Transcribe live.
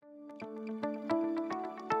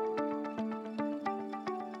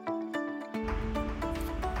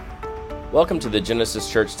Welcome to the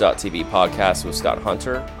GenesisChurch.tv podcast with Scott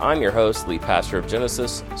Hunter. I'm your host, lead pastor of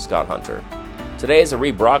Genesis, Scott Hunter. Today is a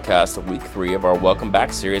rebroadcast of week 3 of our Welcome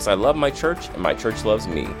Back series, I Love My Church and My Church Loves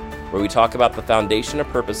Me, where we talk about the foundation and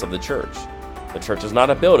purpose of the church. The church is not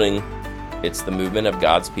a building, it's the movement of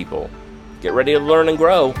God's people. Get ready to learn and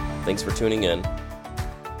grow. Thanks for tuning in.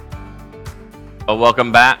 Well,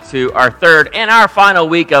 welcome back to our third and our final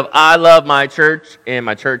week of I Love My Church and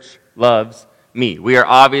My Church Loves Me. We are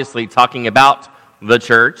obviously talking about the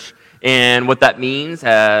church and what that means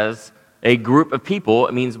as a group of people.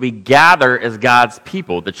 It means we gather as God's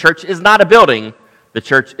people. The church is not a building. The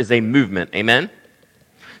church is a movement. Amen?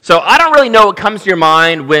 So I don't really know what comes to your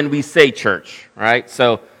mind when we say church, right?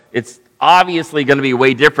 So it's obviously going to be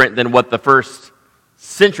way different than what the first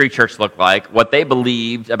century church looked like, what they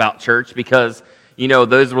believed about church, because you know,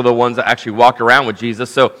 those were the ones that actually walked around with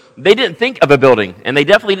Jesus. So they didn't think of a building, and they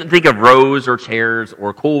definitely didn't think of rows or chairs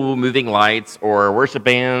or cool moving lights or worship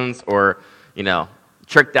bands or, you know,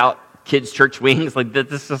 tricked out kids' church wings. Like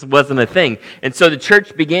this just wasn't a thing. And so the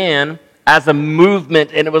church began as a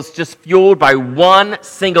movement, and it was just fueled by one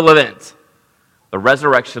single event, the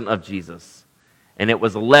resurrection of Jesus. And it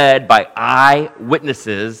was led by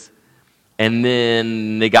eyewitnesses. And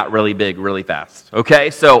then they got really big really fast. Okay,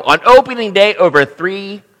 so on opening day, over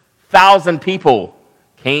 3,000 people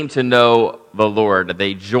came to know the Lord.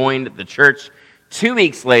 They joined the church. 2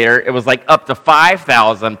 weeks later, it was like up to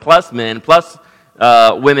 5,000 plus men, plus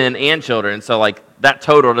women and children. So like that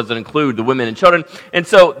total doesn't include the women and children. And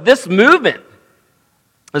so this movement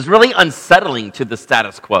was really unsettling to the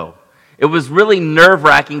status quo. It was really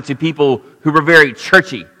nerve-wracking to people who were very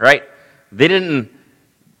churchy, right? They didn't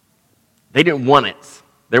want it.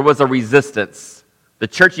 There was a resistance. The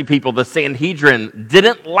churchy people, the Sanhedrin,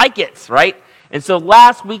 didn't like it, right? And so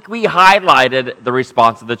last week we highlighted the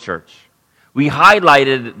response of the church. We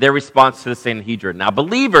highlighted their response to the Sanhedrin. Now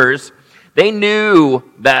believers, they knew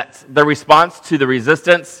that the response to the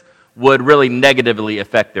resistance would really negatively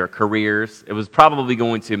affect their careers. It was probably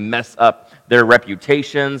going to mess up their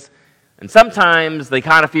reputations. And sometimes they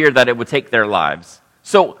kind of feared that it would take their lives.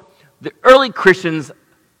 So the early Christians,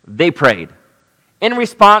 they prayed. In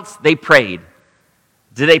response, they prayed.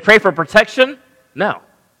 Did they pray for protection? No.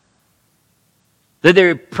 Did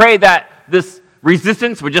they pray that this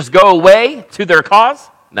resistance would just go away to their cause?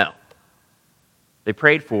 No. They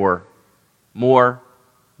prayed for more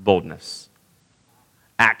boldness.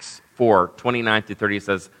 Acts 4:29-30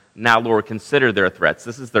 says, "Now, Lord, consider their threats."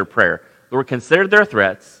 This is their prayer. "Lord, consider their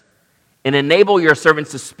threats and enable your servants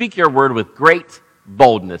to speak your word with great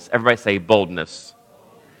boldness." Everybody say boldness.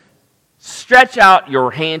 "Stretch out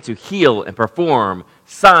your hand to heal and perform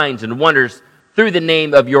signs and wonders through the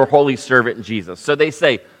name of your holy servant Jesus." So they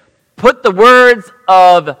say, put the words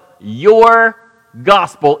of your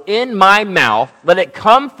gospel in my mouth. Let it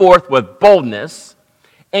come forth with boldness.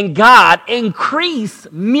 And God, increase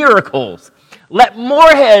miracles. Let more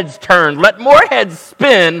heads turn. Let more heads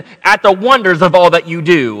spin at the wonders of all that you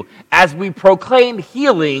do as we proclaim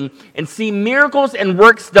healing and see miracles and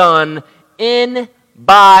works done in,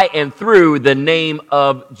 by, and through the name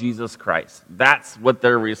of Jesus Christ. That's what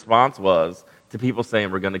their response was to people saying,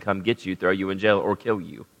 we're going to come get you, throw you in jail, or kill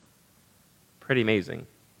you. Pretty amazing.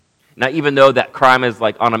 Now, even though that crime is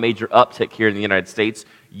like on a major uptick here in the United States,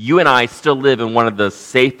 you and I still live in one of the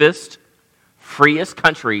safest, freest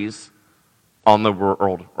countries on the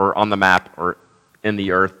world, or on the map, or in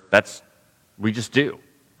the earth. We just do.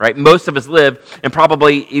 Right? Most of us live in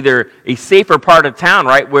probably either a safer part of town,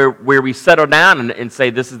 right, where we settle down and say,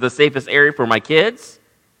 this is the safest area for my kids,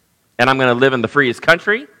 and I'm going to live in the freest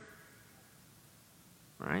country.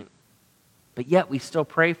 Right? But yet we still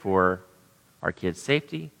pray for our kids'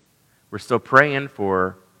 safety. We're still praying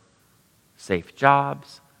for safe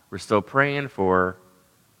jobs. We're still praying for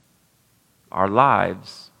our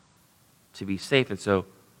lives to be safe. And so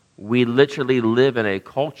we literally live in a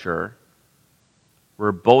culture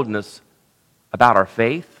where boldness about our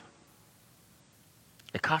faith,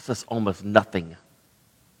 it costs us almost nothing.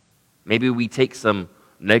 Maybe we take some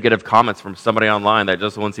negative comments from somebody online that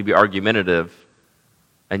just wants to be argumentative,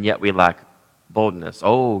 and yet we lack boldness.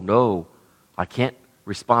 Oh, no, I can't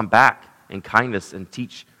respond back in kindness and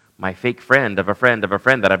teach my fake friend of a friend of a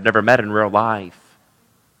friend that I've never met in real life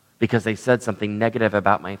because they said something negative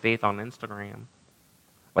about my faith on Instagram.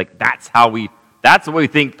 Like that's what we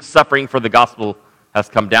think suffering for the gospel has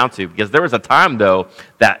come down to. Because there was a time, though,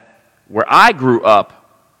 that where I grew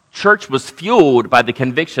up, church was fueled by the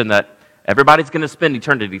conviction that everybody's going to spend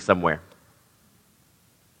eternity somewhere.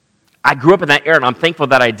 I grew up in that era, and I'm thankful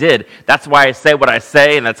that I did. That's why I say what I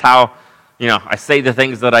say, and that's how, I say the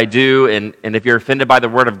things that I do, and if you're offended by the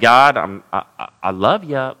word of God, I love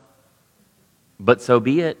you, but so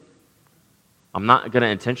be it. I'm not going to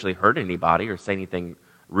intentionally hurt anybody or say anything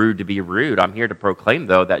rude to be rude. I'm here to proclaim,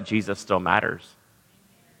 though, that Jesus still matters.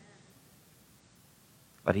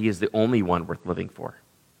 That he is the only one worth living for.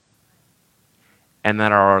 And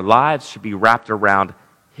that our lives should be wrapped around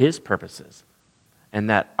his purposes. And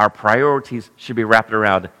that our priorities should be wrapped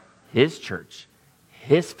around his church,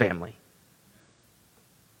 his family.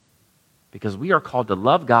 Because we are called to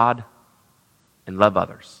love God and love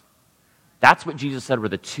others. That's what Jesus said were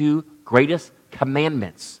the two greatest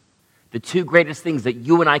commandments. The two greatest things that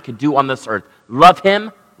you and I could do on this earth. Love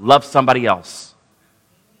him, love somebody else.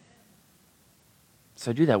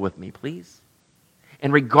 So do that with me, please.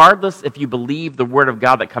 And regardless if you believe the word of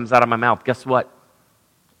God that comes out of my mouth, guess what?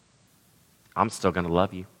 I'm still going to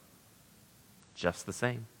love you. Just the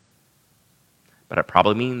same. But it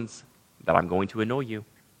probably means that I'm going to annoy you.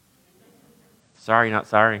 Sorry, not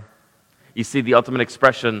sorry. You see, the ultimate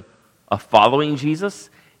expression of following Jesus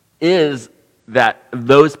is that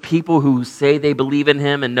those people who say they believe in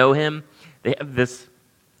him and know him, they have this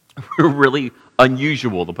really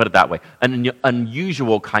unusual, to put it that way, an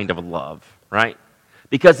unusual kind of love, right?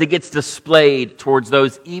 Because it gets displayed towards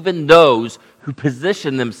even those who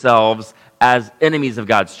position themselves as enemies of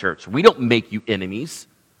God's church. We don't make you enemies,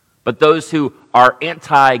 but those who are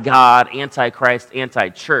anti-God, anti-Christ,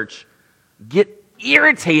 anti-church get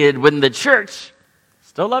irritated when the church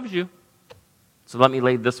still loves you. So let me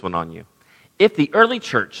lay this one on you. If the early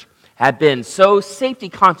church had been so safety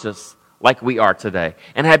conscious like we are today,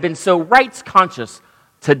 and had been so rights conscious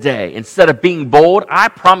today, instead of being bold, I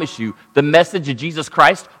promise you, the message of Jesus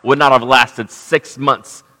Christ would not have lasted 6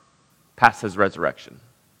 months past his resurrection.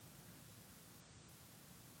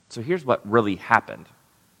 So here's what really happened.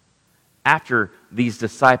 After these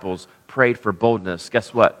disciples prayed for boldness,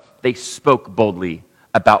 guess what? They spoke boldly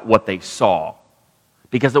about what they saw.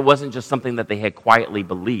 Because it wasn't just something that they had quietly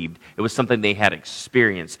believed. It was something they had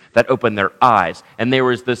experienced that opened their eyes. And there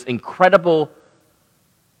was this incredible,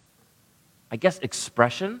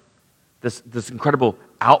 expression, this incredible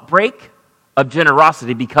outbreak of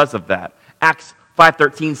generosity because of that. Acts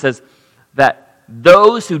 5:13 says that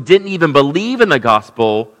those who didn't even believe in the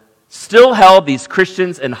gospel still held these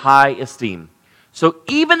Christians in high esteem. So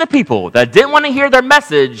even the people that didn't want to hear their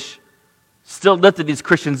message still lifted these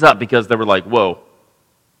Christians up because they were like, whoa,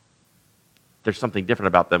 there's something different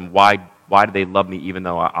about them. Why do they love me even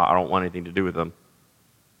though I don't want anything to do with them?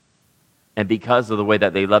 And because of the way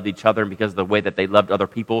that they loved each other and because of the way that they loved other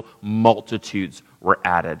people, multitudes were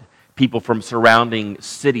added. People from surrounding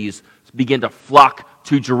cities began to flock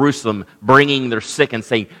to Jerusalem, bringing their sick and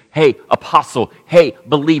saying, hey, apostle, hey,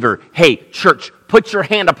 believer, hey, church, put your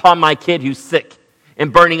hand upon my kid who's sick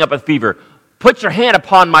and burning up a fever. Put your hand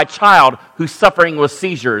upon my child who's suffering with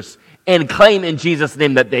seizures and claim in Jesus'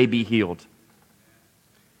 name that they be healed.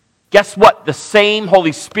 Guess what? The same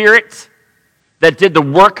Holy Spirit that did the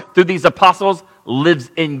work through these apostles lives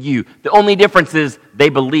in you. The only difference is they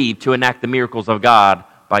believe to enact the miracles of God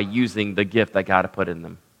by using the gift that God had put in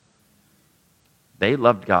them. They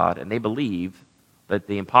loved God and they believed that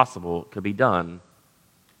the impossible could be done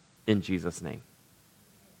in Jesus' name.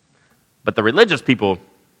 But the religious people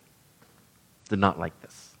did not like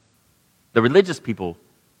this. The religious people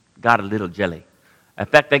got a little jelly. In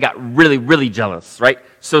fact, they got really, really jealous, right?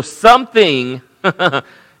 So something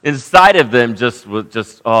inside of them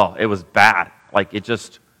it was bad. Like it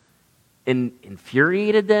just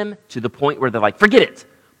infuriated them to the point where they're like, forget it.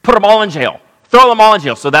 Put them all in jail. Throw them all in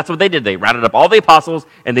jail. So that's what they did. They rounded up all the apostles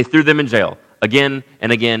and they threw them in jail again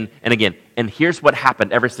and again and again. And here's what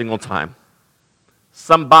happened every single time.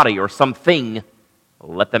 Somebody or something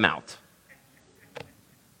let them out.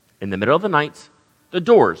 In the middle of the night, the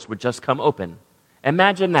doors would just come open.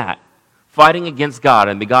 Imagine that, fighting against God,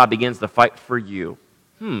 and God begins to fight for you.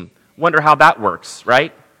 Wonder how that works,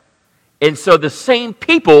 right? And so the same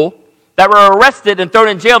people that were arrested and thrown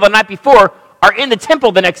in jail the night before are in the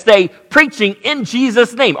temple the next day preaching in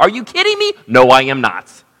Jesus' name. Are you kidding me? No, I am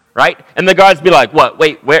not, right? And the guards be like, what?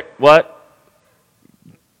 Wait, where? What?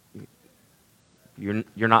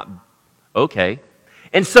 You're not, okay.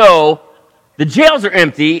 And so the jails are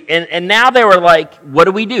empty, and now they were like, what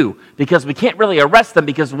do we do? Because we can't really arrest them,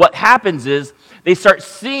 because what happens is they start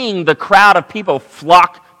seeing the crowd of people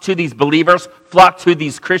flock to these believers, flock to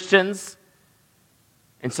these Christians.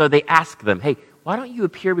 And so they ask them, hey, why don't you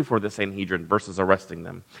appear before the Sanhedrin versus arresting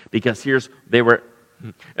them? Because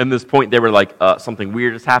in this point, they were like, something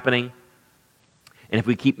weird is happening. And if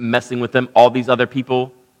we keep messing with them, all these other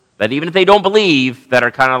people, that even if they don't believe, that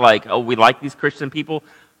are kind of like, oh, we like these Christian people,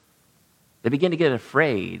 they begin to get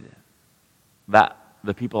afraid that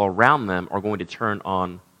the people around them are going to turn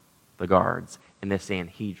on the guards and the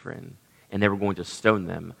Sanhedrin, and they were going to stone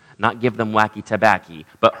them, not give them wacky tobacco,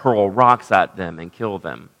 but hurl rocks at them and kill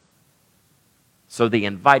them. So they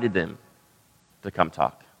invited them to come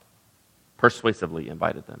talk. Persuasively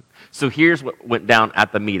invited them. So here's what went down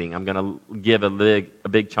at the meeting. I'm going to give a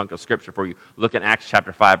big chunk of scripture for you. Look at Acts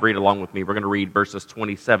chapter 5. Read along with me. We're going to read verses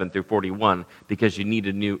 27 through 41 because you need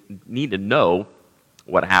to know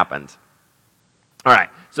what happened. All right.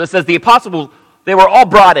 So it says the apostles, they were all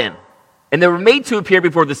brought in, and they were made to appear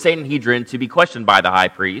before the Sanhedrin to be questioned by the high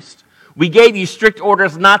priest. We gave you strict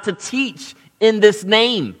orders not to teach in this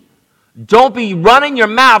name. Don't be running your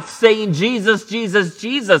mouth saying, Jesus, Jesus,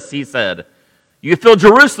 Jesus, he said. You fill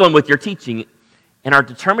Jerusalem with your teaching and are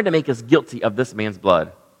determined to make us guilty of this man's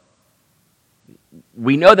blood.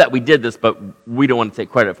 We know that we did this, but we don't want to take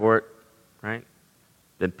credit for it, right?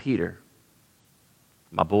 Then Peter,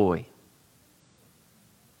 my boy,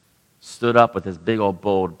 stood up with his big old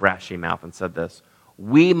bold brashy mouth and said this: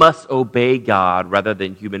 we must obey God rather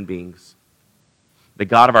than human beings. The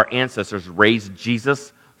God of our ancestors raised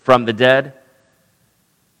Jesus from the dead,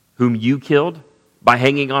 whom you killed by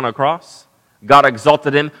hanging on a cross. God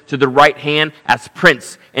exalted him to the right hand as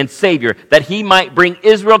Prince and Savior, that he might bring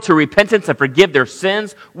Israel to repentance and forgive their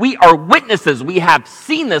sins. We are witnesses. We have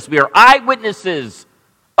seen this. We are eyewitnesses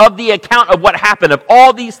of the account of what happened, of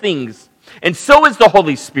all these things. And so is the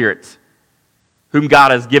Holy Spirit, whom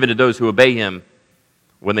God has given to those who obey him.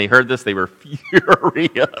 When they heard this, they were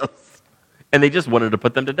furious, and they just wanted to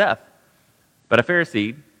put them to death. But a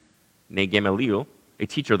Pharisee named Gamaliel, a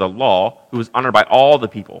teacher of the law, who was honored by all the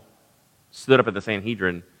people, stood up at the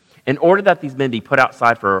Sanhedrin and ordered that these men be put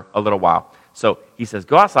outside for a little while. So he says,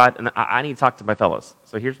 go outside, and I need to talk to my fellows.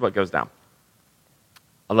 So here's what goes down.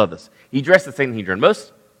 I love this. He addressed the Sanhedrin.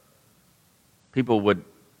 Most people would,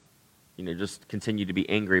 just continue to be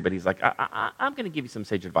angry, but he's like, I'm going to give you some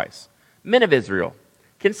sage advice. Men of Israel,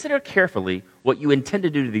 consider carefully what you intend to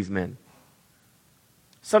do to these men.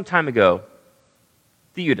 Some time ago,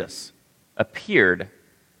 Theudas appeared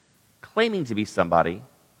claiming to be somebody,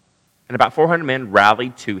 and about 400 men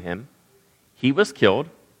rallied to him. He was killed,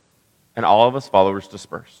 and all of his followers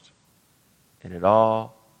dispersed. And it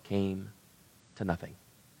all came to nothing.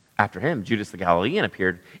 After him, Judas the Galilean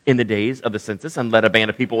appeared in the days of the census and led a band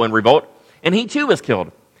of people in revolt, and he too was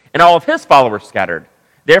killed, and all of his followers scattered.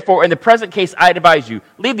 Therefore, in the present case, I advise you,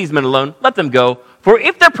 leave these men alone, let them go, for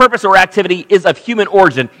if their purpose or activity is of human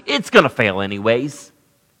origin, it's going to fail anyways.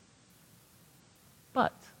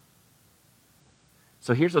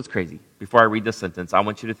 So here's what's crazy. Before I read this sentence, I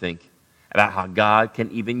want you to think about how God can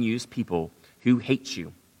even use people who hate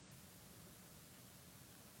you,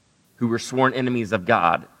 who were sworn enemies of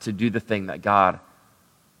God, to do the thing that God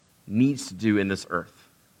needs to do in this earth.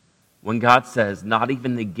 When God says, not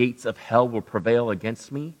even the gates of hell will prevail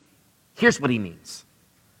against me, here's what he means.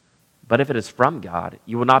 But if it is from God,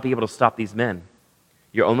 you will not be able to stop these men.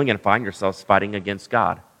 You're only going to find yourselves fighting against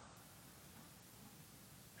God.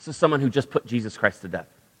 This is someone who just put Jesus Christ to death.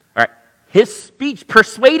 All right. His speech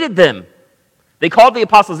persuaded them. They called the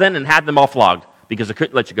apostles in and had them all flogged because they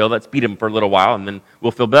couldn't let you go. Let's beat them for a little while, and then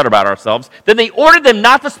we'll feel better about ourselves. Then they ordered them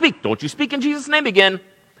not to speak. Don't you speak in Jesus' name again.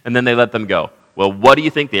 And then they let them go. Well, what do you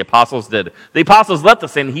think the apostles did? The apostles left the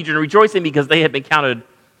Sanhedrin rejoicing because they had been counted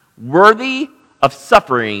worthy of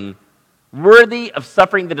suffering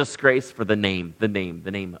the disgrace for the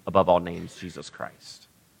name above all names, Jesus Christ.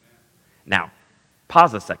 Now,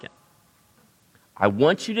 pause a second. I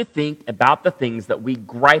want you to think about the things that we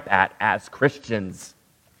gripe at as Christians.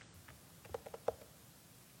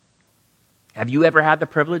 Have you ever had the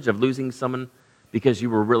privilege of losing someone because you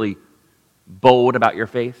were really bold about your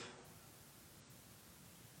faith?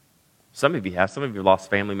 Some of you have. Some of you have lost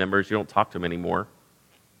family members. You don't talk to them anymore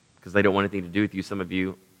because they don't want anything to do with you. Some of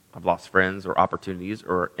you have lost friends or opportunities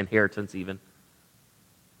or inheritance even.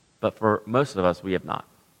 But for most of us, we have not.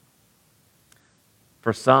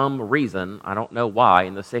 For some reason, I don't know why,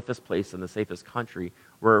 in the safest place in the safest country,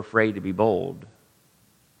 we're afraid to be bold.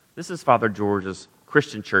 This is Father George's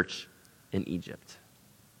Christian church in Egypt.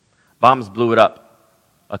 Bombs blew it up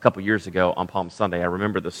a couple years ago on Palm Sunday. I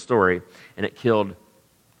remember the story, and it killed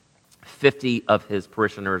 50 of his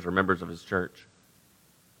parishioners or members of his church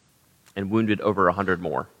and wounded over 100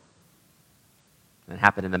 more. And it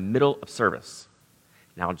happened in the middle of service.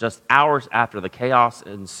 Now, just hours after the chaos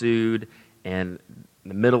ensued and in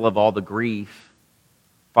the middle of all the grief,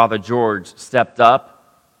 Father George stepped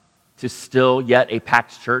up to still yet a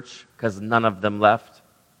packed church because none of them left.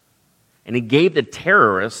 And he gave the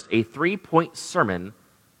terrorists a 3-point sermon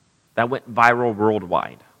that went viral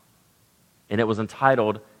worldwide. and it was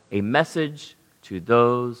entitled, A Message to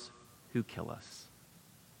Those Who Kill Us.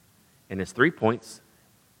 And his 3 points,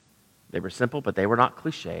 they were simple, but they were not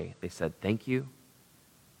cliche. They said, thank you,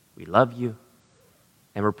 we love you,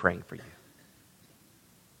 and we're praying for you.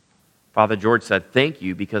 Father George said, thank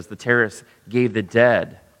you, because the terrorists gave the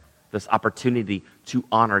dead this opportunity to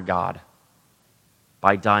honor God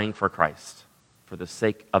by dying for Christ, for the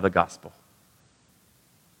sake of the gospel.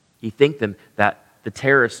 He thanked them that the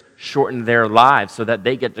terrorists shortened their lives so that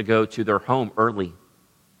they get to go to their home early.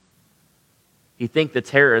 He thanked the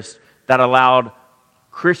terrorists that allowed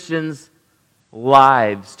Christians'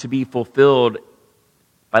 lives to be fulfilled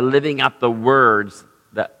by living out the words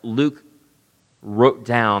that Luke wrote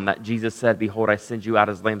down that Jesus said, behold, I send you out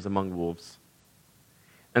as lambs among wolves.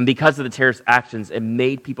 And because of the terrorist actions, it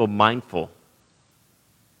made people mindful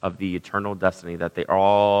of the eternal destiny that they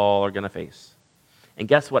all are going to face. And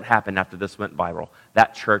guess what happened after this went viral?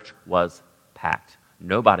 That church was packed.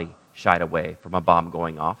 Nobody shied away from a bomb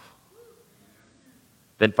going off.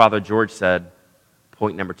 Then Father George said,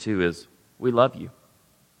 point number 2 is, we love you.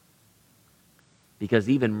 Because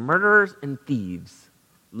even murderers and thieves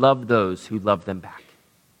love those who love them back.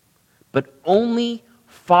 But only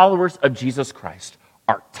followers of Jesus Christ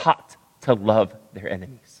are taught to love their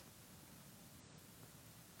enemies.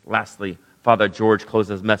 Lastly, Father George closed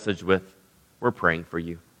his message with, we're praying for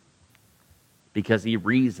you. Because he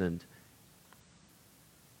reasoned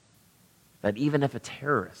that even if a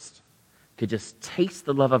terrorist could just taste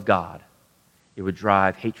the love of God, it would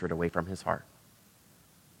drive hatred away from his heart.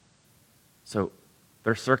 So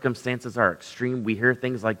their circumstances are extreme. We hear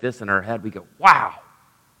things like this in our head. We go, wow.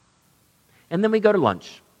 And then we go to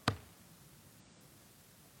lunch.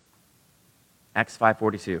 Acts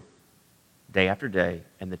 5:42. Day after day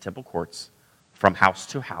in the temple courts, from house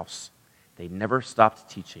to house, they never stopped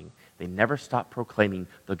teaching. They never stopped proclaiming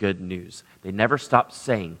the good news. They never stopped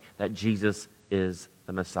saying that Jesus is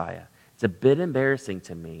the Messiah. It's a bit embarrassing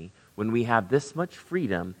to me when we have this much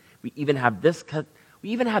freedom. We even have this kind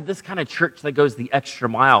of church that goes the extra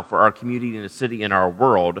mile for our community and the city and our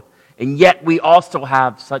world, and yet we also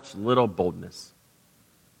have such little boldness.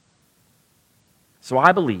 So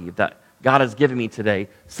I believe that God has given me today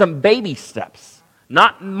some baby steps,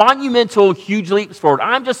 not monumental, huge leaps forward.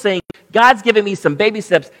 I'm just saying God's given me some baby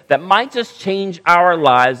steps that might just change our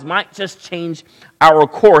lives, might just change our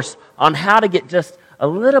course on how to get just a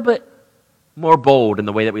little bit more bold in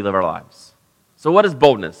the way that we live our lives. So what is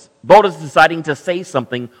boldness? Boldness is deciding to say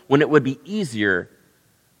something when it would be easier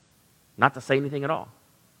not to say anything at all.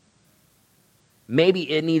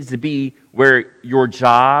 Maybe it needs to be where your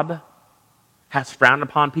job has frowned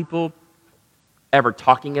upon people ever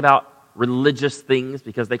talking about religious things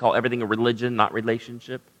because they call everything a religion, not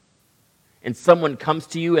relationship. And someone comes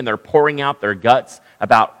to you and they're pouring out their guts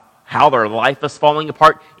about how their life is falling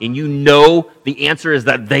apart, and you know the answer is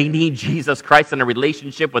that they need Jesus Christ and a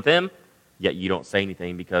relationship with Him, yet you don't say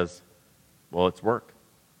anything because, well, it's work.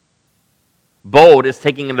 Bold is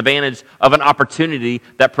taking advantage of an opportunity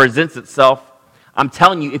that presents itself. I'm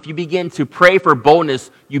telling you, if you begin to pray for boldness,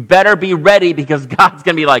 you better be ready because God's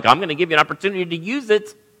going to be like, I'm going to give you an opportunity to use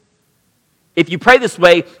it. If you pray this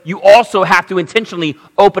way, you also have to intentionally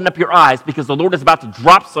open up your eyes because the Lord is about to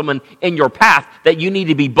drop someone in your path that you need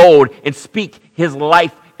to be bold and speak His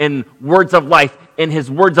life and words of life and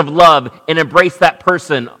His words of love and embrace that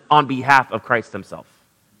person on behalf of Christ Himself.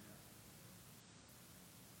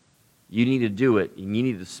 You need to do it and you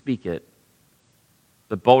need to speak it.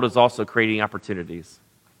 But bold is also creating opportunities.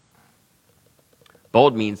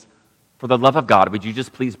 Bold means, for the love of God, would you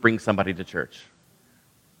just please bring somebody to church?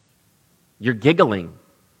 You're giggling.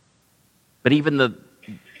 But even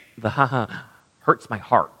the ha-ha hurts my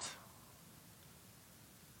heart.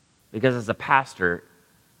 Because as a pastor,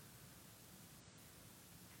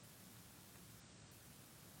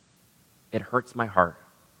 it hurts my heart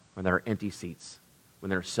when there are empty seats, when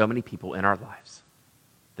there are so many people in our lives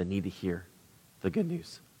that need to hear the good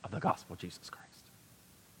news of the gospel of Jesus Christ.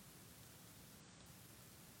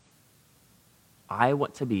 I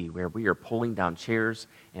want to be where we are pulling down chairs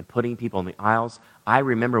and putting people in the aisles. I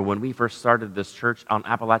remember when we first started this church on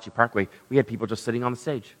Appalachian Parkway, we had people just sitting on the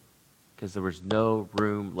stage because there was no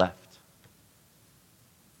room left.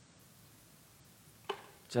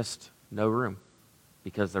 Just no room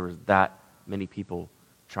because there was that many people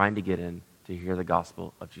trying to get in to hear the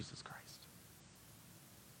gospel of Jesus Christ.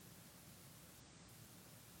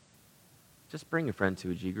 Just bring a friend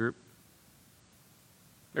to a G group.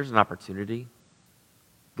 There's an opportunity.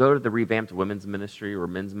 Go to the revamped women's ministry or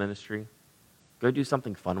men's ministry. Go do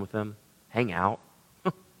something fun with them. Hang out.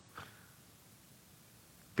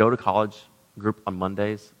 Go to college group on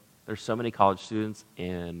Mondays. There's so many college students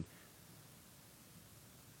and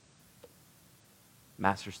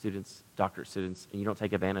master's students, doctorate students, and you don't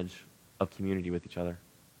take advantage of community with each other.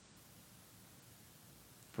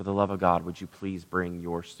 For the love of God, would you please bring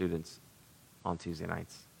your students on Tuesday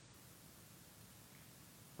nights?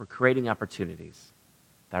 We're creating opportunities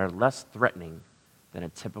that are less threatening than a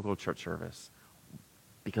typical church service.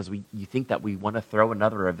 Because you think that we want to throw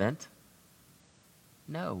another event?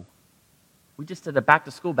 No. We just did a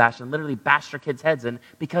back-to-school bash and literally bashed our kids' heads in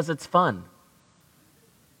because it's fun.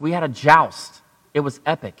 We had a joust. It was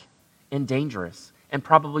epic and dangerous and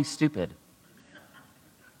probably stupid.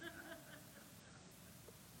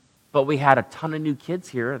 But we had a ton of new kids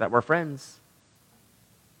here that were friends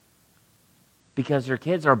because your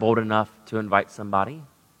kids are bold enough to invite somebody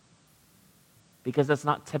because that's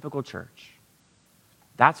not typical church.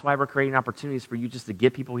 That's why we're creating opportunities for you just to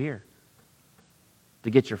get people here, to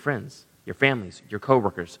get your friends, your families, your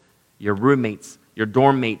coworkers, your roommates, your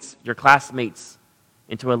dorm mates, your classmates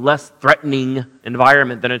into a less threatening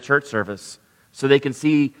environment than a church service so they can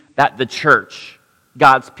see that the church,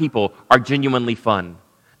 God's people, are genuinely fun,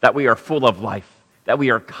 that we are full of life, that we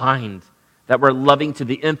are kind, that we're loving to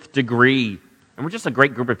the nth degree, and we're just a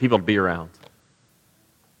great group of people to be around.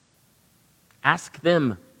 Ask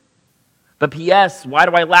them. But P.S., why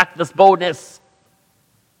do I lack this boldness?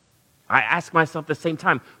 I ask myself at the same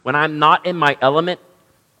time. When I'm not in my element,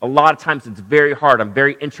 a lot of times it's very hard. I'm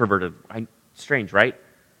very introverted. Strange, right?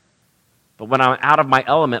 But when I'm out of my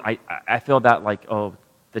element, I feel that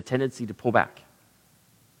the tendency to pull back.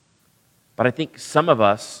 But I think some of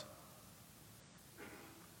us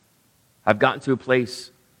have gotten to a place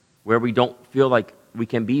where we don't feel like we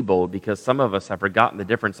can be bold because some of us have forgotten the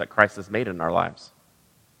difference that Christ has made in our lives.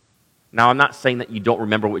 Now, I'm not saying that you don't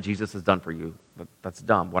remember what Jesus has done for you. That's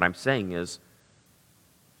dumb. What I'm saying is,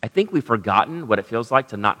 I think we've forgotten what it feels like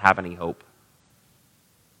to not have any hope.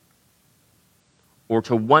 Or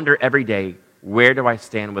to wonder every day, where do I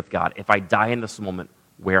stand with God? If I die in this moment,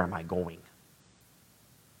 where am I going?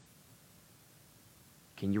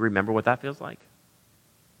 Can you remember what that feels like?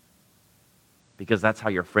 Because that's how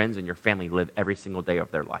your friends and your family live every single day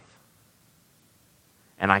of their life.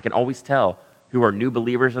 And I can always tell who are new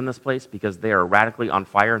believers in this place because they are radically on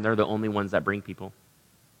fire and they're the only ones that bring people.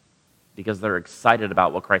 Because they're excited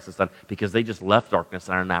about what Christ has done. Because they just left darkness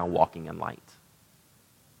and are now walking in light.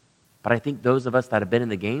 But I think those of us that have been in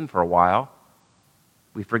the game for a while,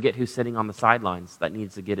 we forget who's sitting on the sidelines that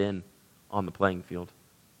needs to get in on the playing field.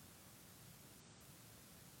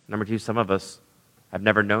 Number two, some of us have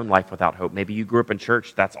never known life without hope. Maybe you grew up in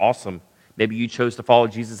church. That's awesome. Maybe you chose to follow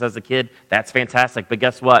Jesus as a kid. That's fantastic. But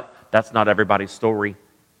guess what? That's not everybody's story.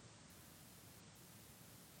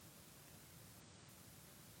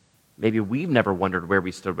 Maybe we've never wondered where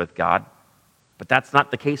we stood with God, but that's not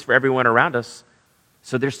the case for everyone around us.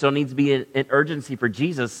 So there still needs to be an urgency for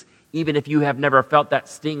Jesus, even if you have never felt that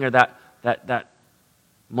sting or that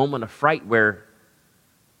moment of fright where,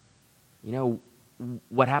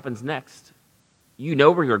 what happens next? You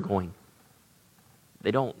know where you're going.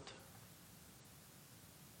 They don't.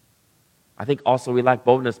 I think also we lack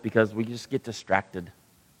boldness because we just get distracted.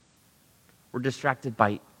 We're distracted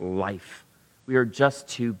by life. We are just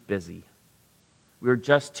too busy. We are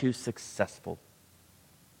just too successful.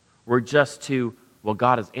 We're just too,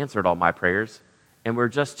 God has answered all my prayers, and we're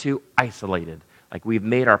just too isolated. Like we've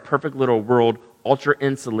made our perfect little world ultra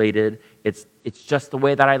insulated. It's just the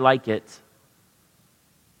way that I like it.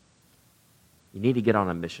 You need to get on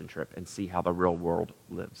a mission trip and see how the real world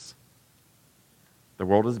lives. The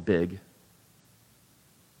world is big.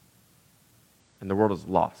 And the world is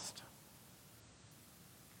lost.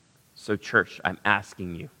 So church, I'm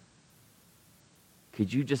asking you,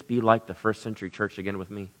 could you just be like the first century church again with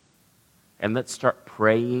me? And let's start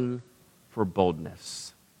praying for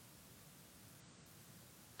boldness.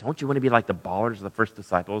 Don't you want to be like the ballers of the first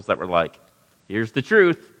disciples that were like, here's the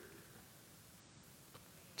truth.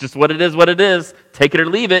 Just what it is. Take it or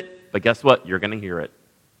leave it. But guess what? You're going to hear it.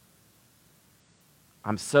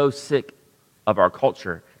 I'm so sick of our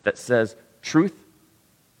culture that says truth,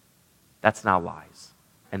 that's now lies.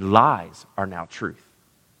 And lies are now truth.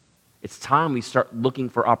 It's time we start looking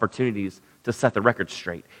for opportunities to set the record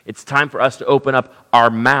straight. It's time for us to open up our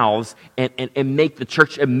mouths and make the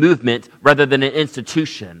church a movement rather than an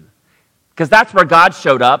institution. Because that's where God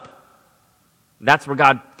showed up. That's where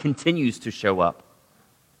God continues to show up.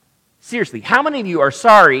 Seriously, how many of you are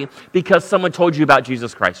sorry because someone told you about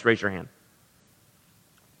Jesus Christ? Raise your hand.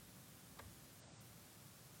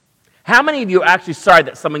 How many of you are actually sorry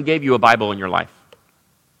that someone gave you a Bible in your life?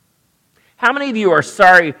 How many of you are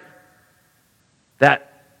sorry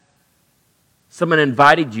that Someone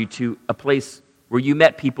invited you to a place where you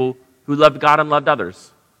met people who loved God and loved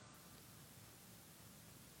others.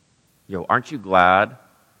 Aren't you glad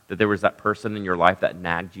that there was that person in your life that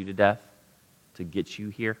nagged you to death to get you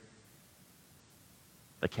here?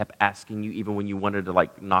 That kept asking you even when you wanted to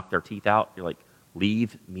knock their teeth out. You're like,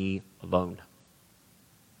 leave me alone.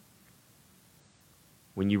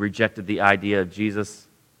 When you rejected the idea of Jesus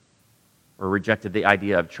or rejected the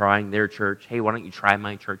idea of trying their church, hey, why don't you try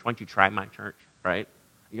my church? Why don't you try my church, right?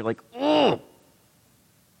 You're like, oh.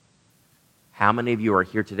 How many of you are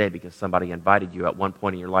here today because somebody invited you at one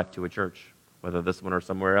point in your life to a church, whether this one or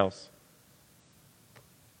somewhere else?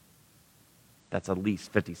 That's at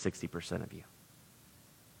least 50, 60% of you.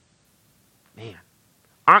 Man,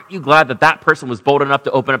 aren't you glad that that person was bold enough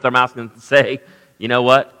to open up their mouth and say, you know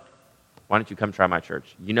what? Why don't you come try my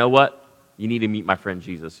church? You know what? You need to meet my friend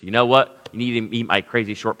Jesus. You know what? You need to meet my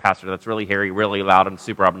crazy short pastor that's really hairy, really loud, and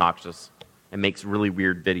super obnoxious and makes really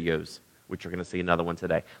weird videos, which you're going to see another one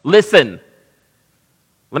today. Listen,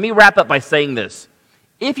 let me wrap up by saying this.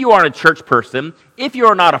 If you aren't a church person, if you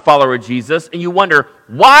are not a follower of Jesus, and you wonder,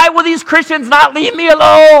 why will these Christians not leave me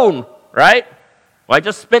alone? Right? Well, I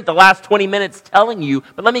just spent the last 20 minutes telling you,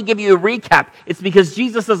 but let me give you a recap. It's because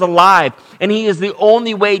Jesus is alive, and He is the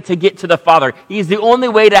only way to get to the Father. He is the only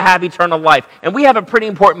way to have eternal life. And we have a pretty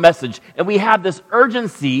important message, and we have this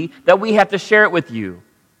urgency that we have to share it with you.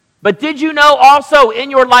 But did you know also in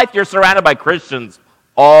your life you're surrounded by Christians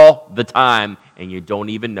all the time, and you don't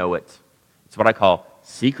even know it? It's what I call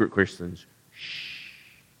secret Christians. Shh.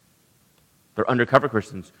 They're undercover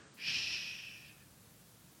Christians. Shh.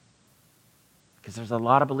 Because there's a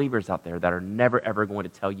lot of believers out there that are never, ever going to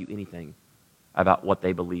tell you anything about what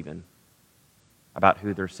they believe in, about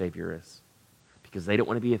who their Savior is, because they don't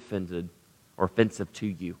want to be offended or offensive to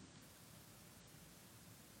you.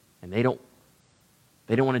 And they don't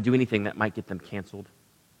want to do anything that might get them canceled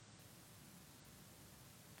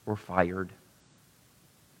or fired.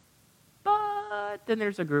 But then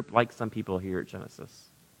there's a group like some people here at Genesis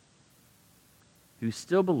who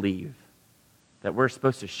still believe that we're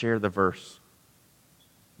supposed to share the verse,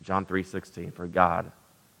 John 3:16, for God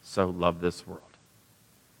so loved this world,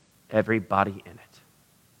 everybody in it,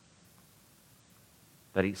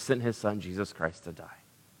 that He sent His Son, Jesus Christ, to die.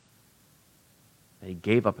 That He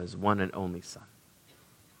gave up His one and only Son.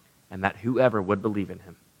 And that whoever would believe in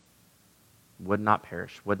Him would not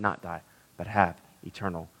perish, would not die, but have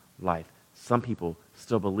eternal life. Some people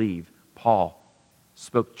still believe Paul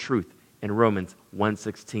spoke truth in Romans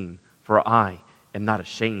 1:16. For I am not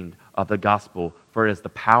ashamed of the gospel, for it is the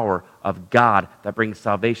power of God that brings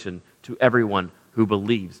salvation to everyone who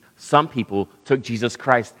believes. Some people took Jesus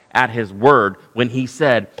Christ at His word when He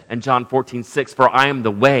said in John 14:6, for I am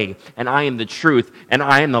the way, and I am the truth, and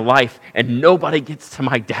I am the life, and nobody gets to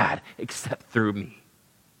my dad except through me.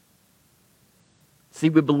 See,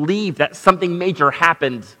 we believe that something major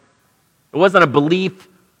happened. It wasn't a belief.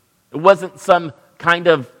 It wasn't some kind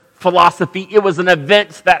of philosophy. It was an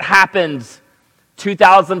event that happened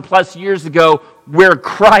 2,000 plus years ago where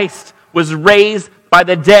Christ was raised by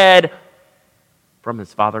the dead from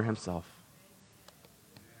His Father Himself.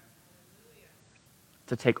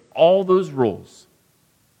 To take all those rules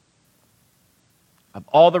of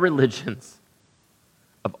all the religions,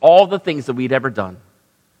 of all the things that we'd ever done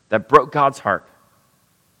that broke God's heart,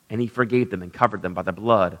 and He forgave them and covered them by the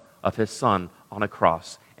blood of His Son on a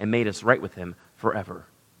cross and made us right with Him forever.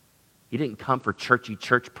 He didn't come for churchy,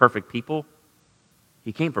 church perfect people.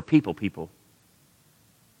 He came for people.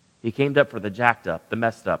 He came up for the jacked up, the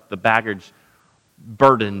messed up, the baggage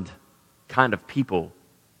burdened kind of people,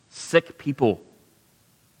 sick people.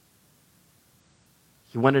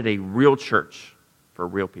 He wanted a real church for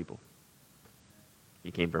real people.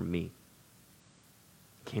 He came for me.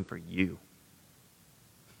 He came for you.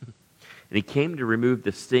 And He came to remove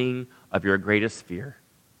the sting of your greatest fear,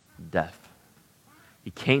 death. He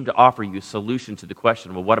came to offer you a solution to the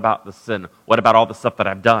question, well, what about the sin? What about all the stuff that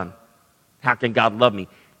I've done? How can God love me?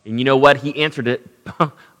 And you know what? He answered it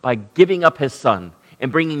by giving up His Son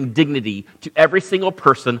and bringing dignity to every single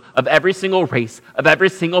person of every single race, of every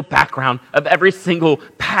single background, of every single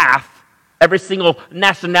path, every single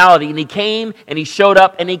nationality. And He came and He showed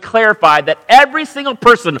up and He clarified that every single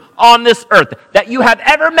person on this earth that you have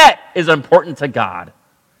ever met is important to God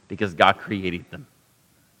because God created them.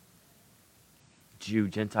 Jew,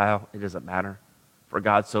 Gentile, it doesn't matter. For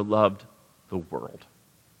God so loved the world.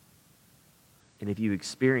 And if you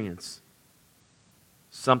experience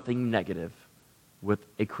something negative with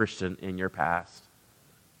a Christian in your past,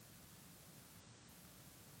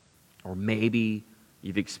 or maybe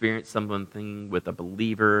you've experienced something with a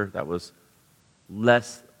believer that was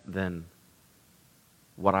less than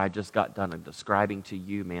what I just got done describing to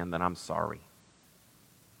you, man, then I'm sorry.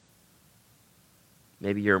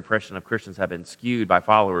 Maybe your impression of Christians have been skewed by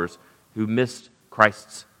followers who missed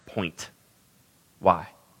Christ's point. Why?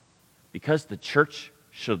 Because the church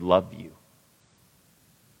should love you.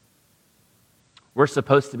 We're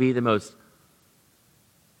supposed to be the most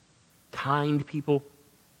kind people.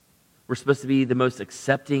 We're supposed to be the most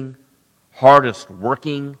accepting, hardest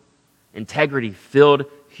working, integrity-filled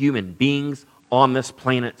human beings on this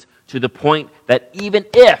planet, to the point that even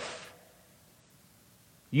if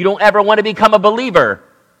you don't ever want to become a believer,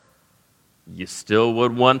 you still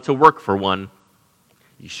would want to work for one.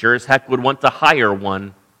 You sure as heck would want to hire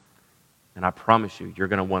one. And I promise you, you're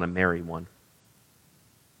going to want to marry one.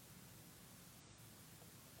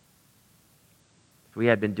 If we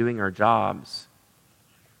had been doing our jobs,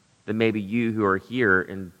 then maybe you who are here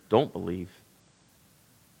and don't believe,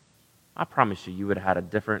 I promise you, you would have had a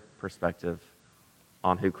different perspective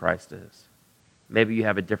on who Christ is. Maybe you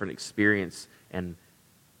have a different experience and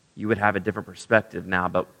you would have a different perspective now,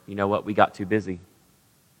 but you know what? We got too busy.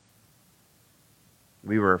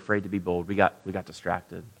 We were afraid to be bold. We got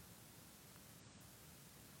distracted.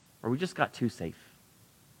 Or we just got too safe.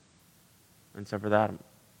 And so for that,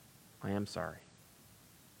 I am sorry.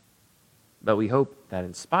 But we hope that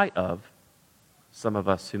in spite of some of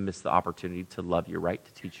us who missed the opportunity to love you right,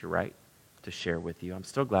 to teach you right, to share with you, I'm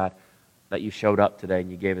still glad that you showed up today and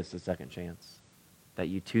you gave us a second chance. That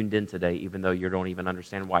you tuned in today even though you don't even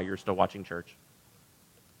understand why you're still watching church.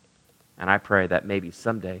 And I pray that maybe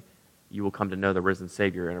someday you will come to know the risen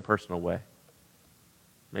Savior in a personal way.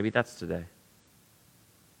 Maybe that's today.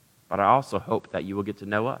 But I also hope that you will get to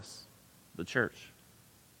know us, the church,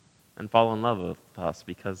 and fall in love with us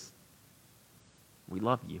because we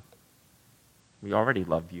love you. We already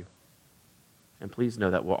love you. And please know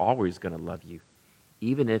that we're always going to love you,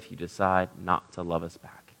 even if you decide not to love us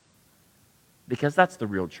back. Because that's the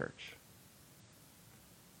real church.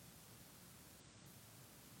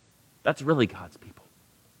 That's really God's people.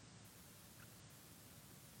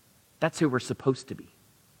 That's who we're supposed to be.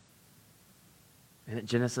 And at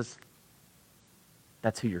Genesis,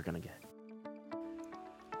 that's who you're going to get.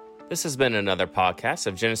 This has been another podcast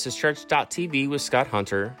of GenesisChurch.tv with Scott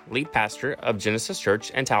Hunter, lead pastor of Genesis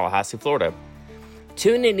Church in Tallahassee, Florida.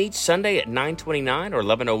 Tune in each Sunday at 9:29 or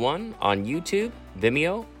 11:01 on YouTube,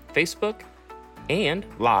 Vimeo, Facebook, and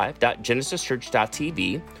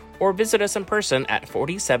live.genesischurch.tv, or visit us in person at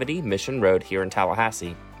 4070 Mission Road here in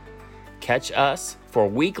Tallahassee. Catch us for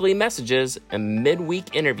weekly messages and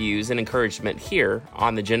midweek interviews and encouragement here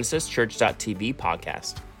on the GenesisChurch.tv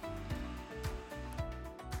podcast.